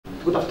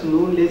Good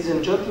afternoon, ladies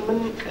and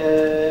gentlemen.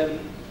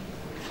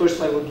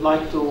 First, I would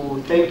like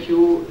to thank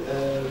you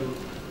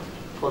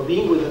for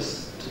being with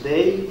us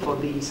today for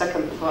the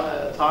second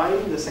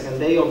time, the second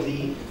day of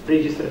the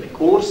radiotherapy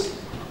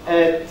course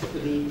at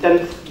the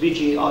 10th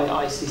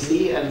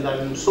BGI-ICC, and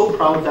I'm so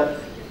proud that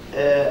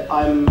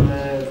I'm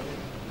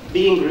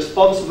being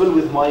responsible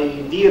with my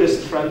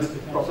dearest friend,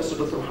 Professor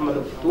Dr. Muhammad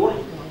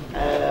Al-Fatouh,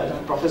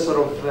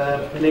 Professor of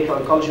Clinical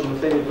Oncology at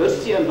Mufti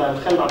University, and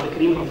I'm Khalid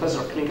Abdelkarim,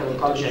 Professor of Clinical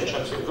Oncology at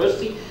Shams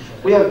University.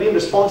 We have been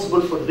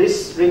responsible for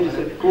this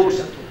radiotherapy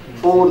course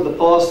for the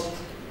past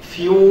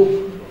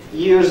few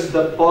years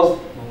that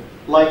passed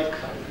like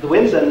the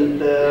wind,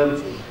 and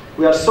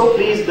we are so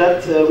pleased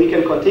that we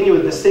can continue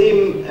with the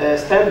same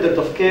standard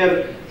of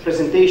care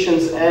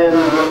presentations and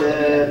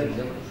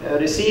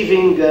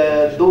receiving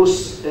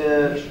those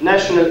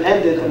national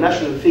and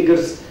international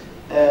figures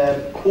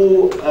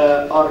who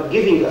are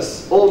giving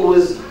us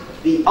always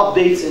the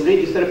updates in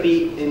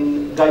radiotherapy,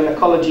 in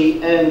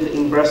gynecology, and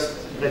in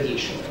breast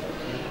radiation.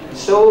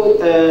 So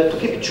to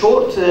keep it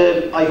short,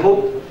 I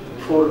hope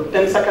for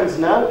 10 seconds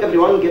now,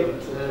 everyone get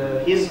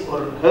his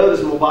or her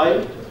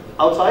mobile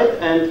outside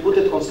and put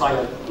it on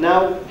silent.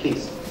 Now,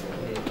 please.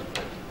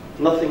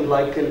 Nothing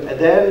like an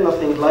adhan,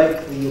 nothing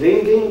like the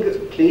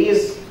ringing,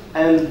 please.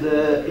 And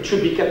it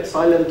should be kept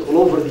silent all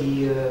over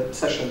the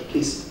session,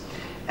 please.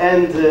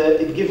 And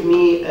it gives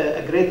me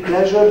a great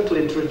pleasure to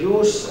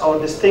introduce our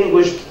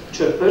distinguished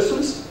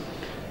chairpersons.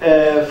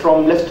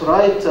 From left to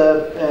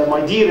right,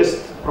 my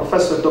dearest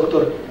Professor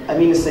Dr.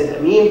 Amin Said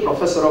Amin,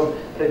 Professor of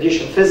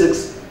Radiation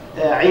Physics,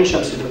 Ain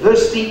Shams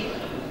University.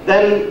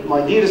 Then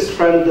my dearest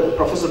friend,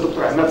 Professor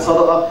Dr. Ahmed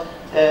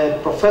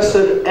Sadaqa,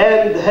 Professor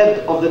and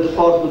Head of the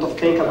Department of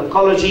Clinical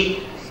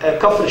Oncology,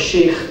 Kafr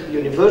Sheikh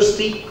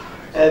University.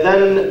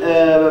 Then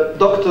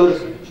Dr.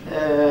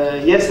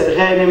 Yasser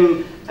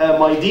Ghanem,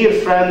 my dear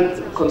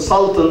friend,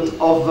 consultant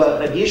of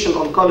Radiation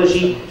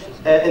Oncology,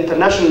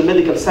 International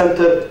Medical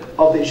Center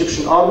of the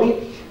Egyptian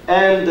Army.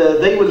 And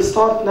they will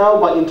start now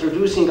by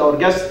introducing our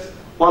guests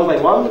one by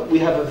one. We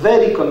have a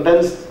very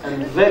condensed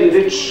and very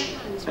rich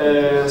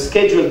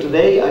schedule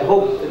today. I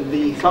hope in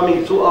the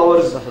coming 2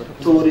 hours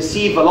to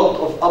receive a lot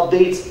of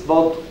updates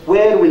about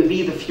where will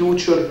be the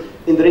future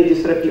in the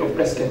radiotherapy of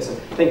breast cancer.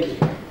 Thank you.